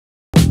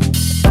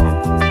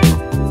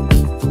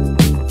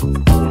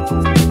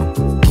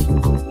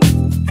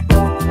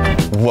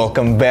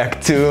welcome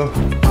back to...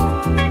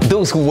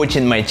 Those who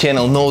watching my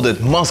channel know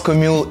that Moscow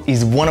Mule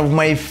is one of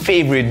my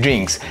favorite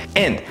drinks,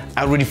 and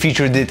I already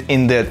featured it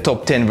in the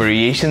top 10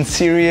 variations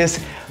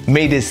series,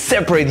 made a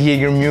separate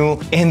Jaeger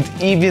Mule and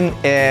even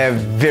a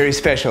very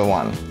special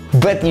one.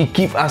 But you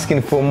keep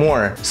asking for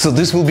more, so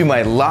this will be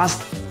my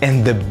last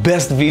and the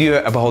best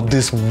video about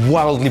this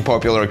wildly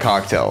popular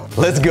cocktail.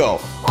 Let's go!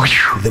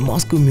 The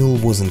Moscow Mule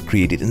wasn't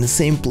created in the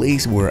same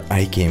place where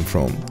I came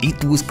from.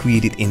 It was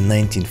created in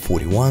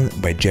 1941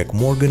 by Jack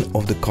Morgan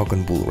of the Cock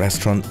and Bull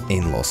restaurant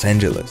in Los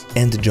Angeles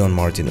and John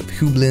Martin of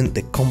Hublin,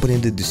 the company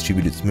that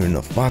distributed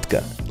Smirnoff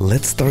vodka.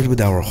 Let's start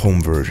with our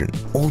home version.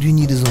 All you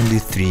need is only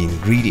 3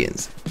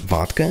 ingredients: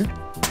 vodka,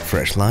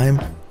 fresh lime,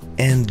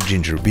 and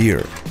ginger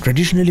beer.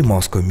 Traditionally,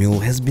 Moscow Mule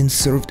has been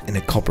served in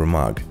a copper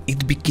mug.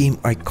 It became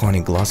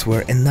iconic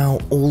glassware and now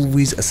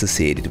always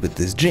associated with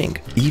this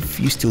drink. If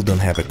you still don't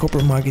have a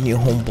copper mug in your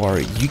home bar,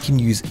 you can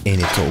use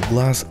any tall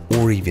glass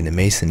or even a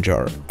mason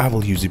jar. I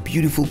will use a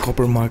beautiful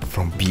copper mug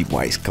from Be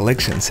Wise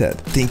collection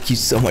set. Thank you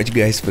so much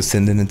guys for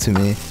sending it to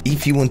me.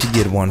 If you want to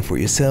get one for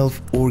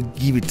yourself or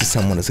give it to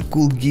someone as a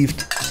cool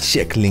gift,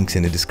 check links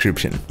in the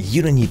description.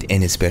 You don't need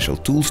any special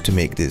tools to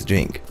make this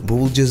drink. We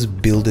will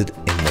just build it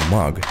in the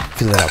mug.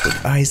 Fill it up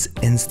with ice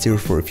and stir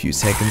for a few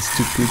seconds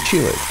to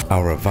pre-chill it.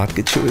 Our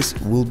vodka choice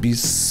will be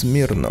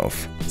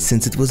Smirnoff,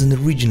 since it was an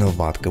original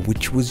vodka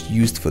which was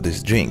used for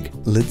this drink.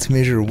 Let's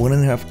measure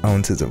 1.5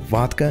 ounces of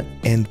vodka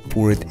and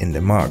pour it in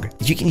the mug.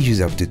 You can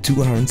use up to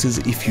 2 ounces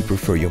if you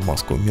prefer your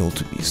Moscow Mule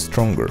to be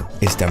stronger.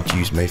 It's time to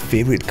use my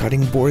favorite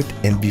cutting board,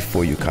 and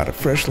before you cut a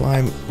fresh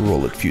lime,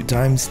 roll it a few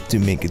times to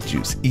make it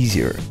juice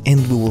easier.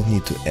 And we will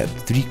need to add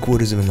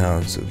 3/4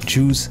 ounce of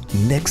juice.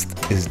 Next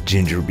is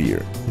ginger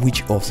beer,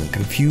 which often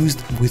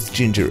confused with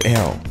ginger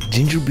ale.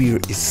 Ginger beer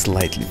is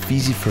slightly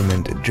fizzy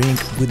fermented drink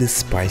with a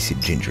spicy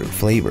ginger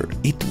flavor.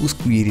 It was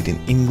created in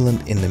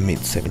England in the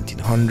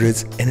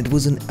mid-1700s, and it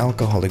was an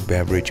alcoholic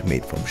beverage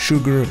made from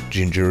sugar,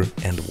 ginger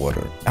and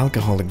water.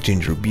 Alcoholic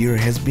ginger beer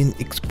has been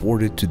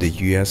exported to the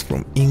US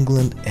from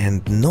England,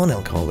 and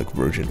non-alcoholic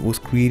version was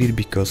created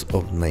because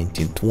of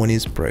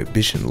 1920s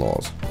prohibition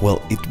laws.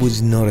 Well, it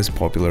was not as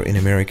popular in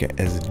America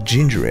as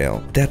ginger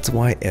ale. That's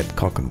why at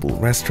Cock and Bull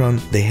restaurant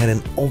they had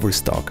an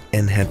overstock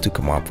and had to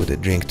come up with a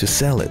drink to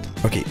sell it.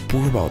 Okay,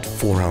 pour about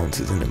 4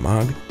 ounces in the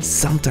mug.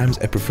 Sometimes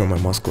I prefer my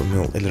Moscow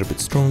Mule a little bit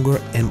stronger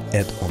and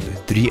add only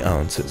 3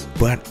 ounces.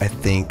 But I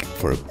think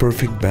for a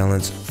perfect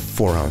balance,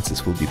 4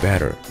 ounces will be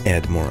better.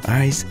 Add more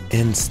ice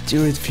and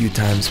stir it a few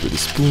times with a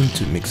spoon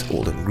to mix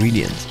all the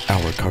ingredients.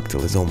 Our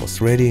cocktail is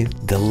almost ready.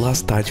 The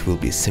last touch will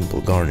be a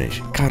simple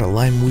garnish. Cut a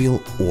lime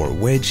wheel or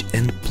wedge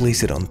and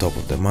place it on top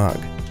of the mug.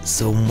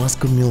 So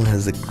Moscow Mule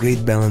has a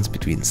great balance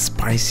between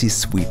spicy,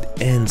 sweet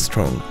and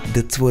strong.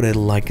 That's what I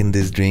like in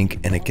this drink,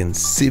 and I can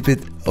sip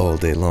it all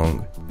day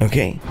long.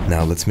 Okay,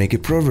 now let's make a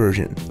pro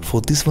version.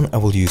 For this one I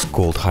will use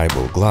cold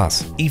highball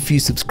glass. If you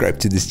subscribe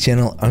to this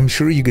channel, I'm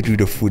sure you got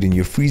rid of food in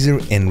your freezer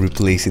and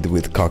replace it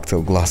with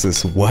cocktail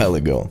glasses a while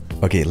ago.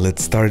 Okay,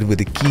 let's start with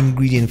the key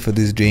ingredient for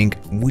this drink,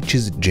 which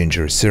is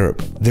ginger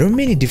syrup. There are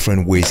many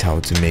different ways how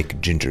to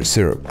make ginger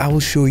syrup. I will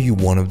show you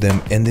one of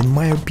them, and in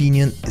my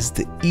opinion is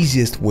the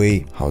easiest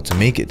way how to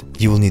make it.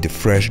 You will need a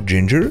fresh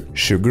ginger,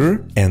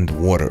 sugar and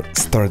water.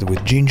 Start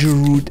with ginger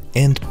root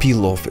and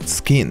peel off its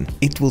skin.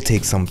 It will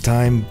take some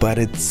time, but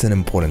it's an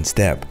important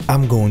step.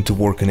 I'm going to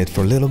work on it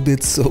for a little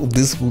bit, so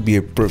this will be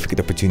a perfect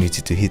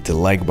opportunity to hit the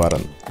like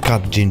button.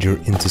 Cut ginger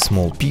into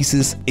small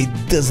pieces. It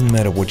doesn't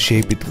matter what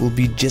shape it will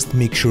be, just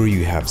make sure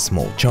you have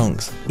small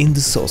chunks. In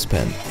the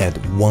saucepan, add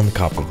 1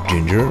 cup of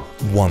ginger,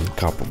 1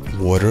 cup of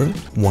water,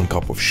 1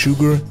 cup of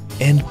sugar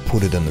and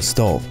put it on the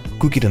stove.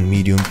 Cook it on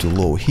medium to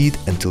low heat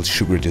until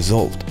sugar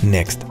dissolved.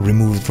 Next,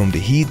 remove it from the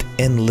heat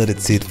and let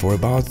it sit for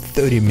about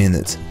 30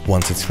 minutes.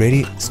 Once it's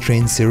ready,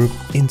 strain syrup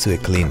into a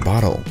clean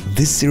bottle.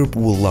 This syrup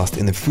will last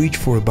in the fridge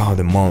for about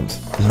a month.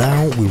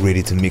 Now we're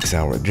ready to mix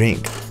our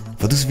drink.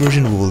 For this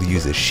version we will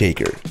use a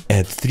shaker.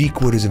 Add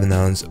 3/4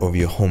 ounce of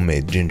your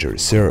homemade ginger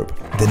syrup.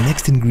 The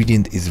next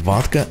ingredient is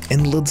vodka,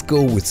 and let's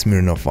go with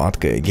Smirnoff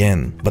vodka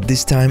again. But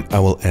this time I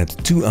will add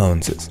 2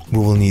 ounces. We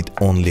will need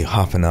only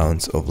 1/2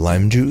 ounce of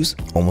lime juice.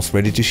 Almost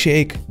ready to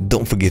shake.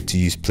 Don't forget to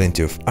use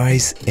plenty of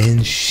ice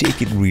and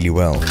shake it really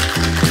well.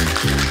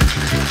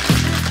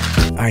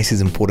 Ice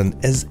is important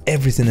as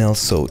everything else,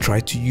 so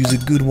try to use a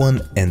good one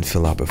and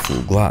fill up a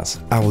full glass.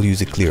 I will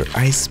use a clear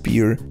ice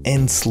spear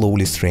and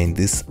slowly strain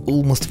this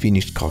almost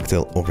finished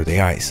cocktail over the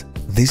ice.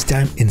 This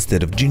time,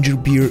 instead of ginger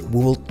beer,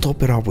 we will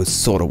top it up with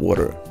soda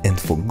water, and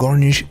for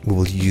garnish we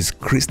will use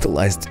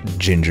crystallized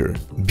ginger.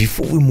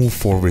 Before we move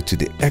forward to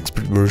the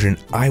expert version,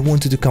 I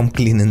wanted to come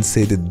clean and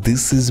say that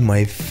this is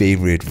my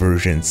favorite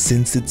version,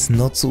 since it's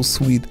not so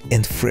sweet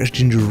and fresh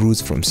ginger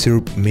roots from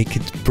syrup make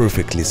it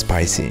perfectly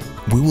spicy.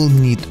 We will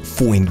need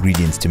 4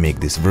 ingredients to make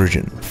this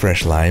version: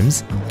 fresh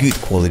limes, good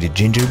quality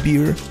ginger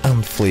beer,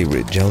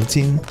 unflavored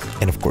gelatin,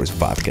 and of course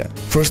vodka.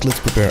 First, let's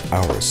prepare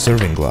our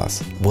serving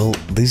glass. Well,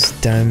 this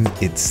time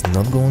it's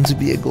not going to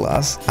be a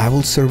glass. I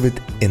will serve it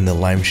in the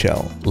lime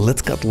shell.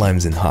 Let's cut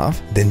limes in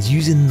half, then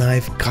use a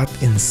knife cut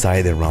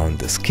inside around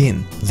the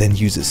skin. Then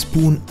use a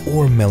spoon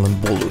or melon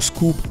bowl or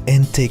scoop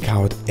and take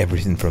out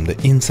everything from the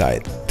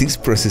inside. This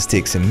process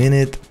takes a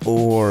minute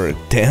or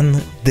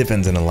 10,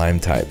 depends on the lime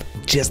type.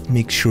 Just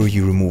make sure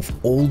you remove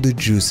all the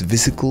juice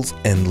vesicles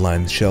and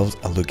lime shells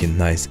are looking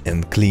nice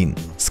and clean.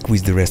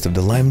 Squeeze the rest of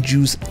the lime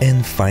juice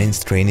and fine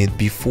strain it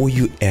before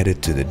you add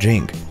it to the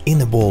drink.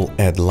 In a bowl,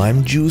 add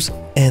lime juice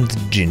and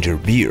ginger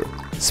beer.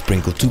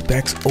 Sprinkle 2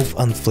 packs of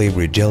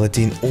unflavored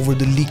gelatin over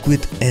the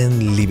liquid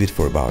and leave it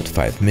for about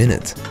 5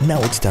 minutes. Now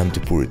it's time to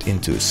pour it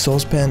into a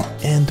saucepan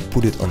and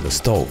put it on the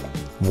stove.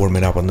 Warm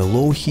it up on a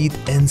low heat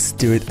and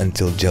stir it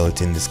until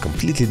gelatin is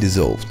completely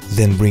dissolved.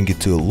 Then bring it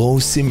to a low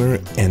simmer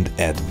and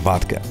add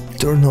vodka.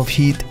 Turn off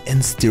heat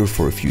and stir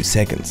for a few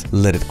seconds.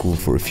 Let it cool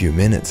for a few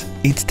minutes.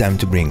 It's time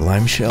to bring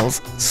lime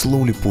shells,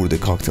 slowly pour the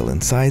cocktail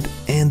inside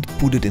and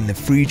put it in the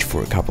fridge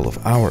for a couple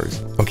of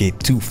hours. Okay,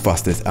 2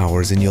 fastest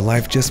hours in your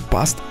life just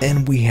passed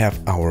and we have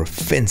our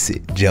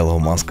fancy jello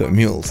Moscow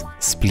mules.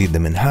 Split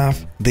them in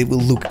half, they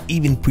will look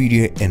even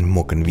prettier and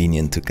more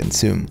convenient to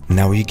consume.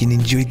 Now you can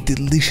enjoy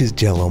delicious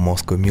jello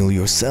Moscow Mule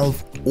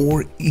yourself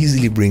or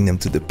easily bring them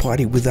to the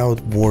party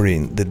without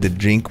worrying that the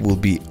drink will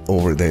be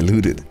over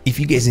diluted. If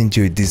you guys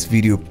enjoyed this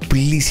video,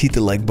 please hit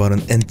the like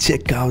button and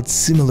check out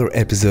similar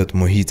episode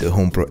Mojito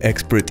Home Pro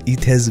Expert.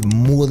 It has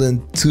more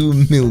than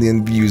 2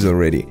 million views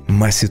already.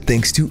 Massive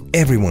thanks to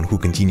everyone who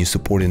continues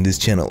supporting this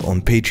channel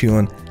on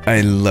Patreon.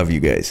 I love you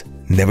guys.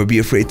 Never be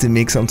afraid to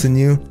make something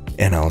new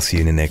and I'll see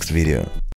you in the next video.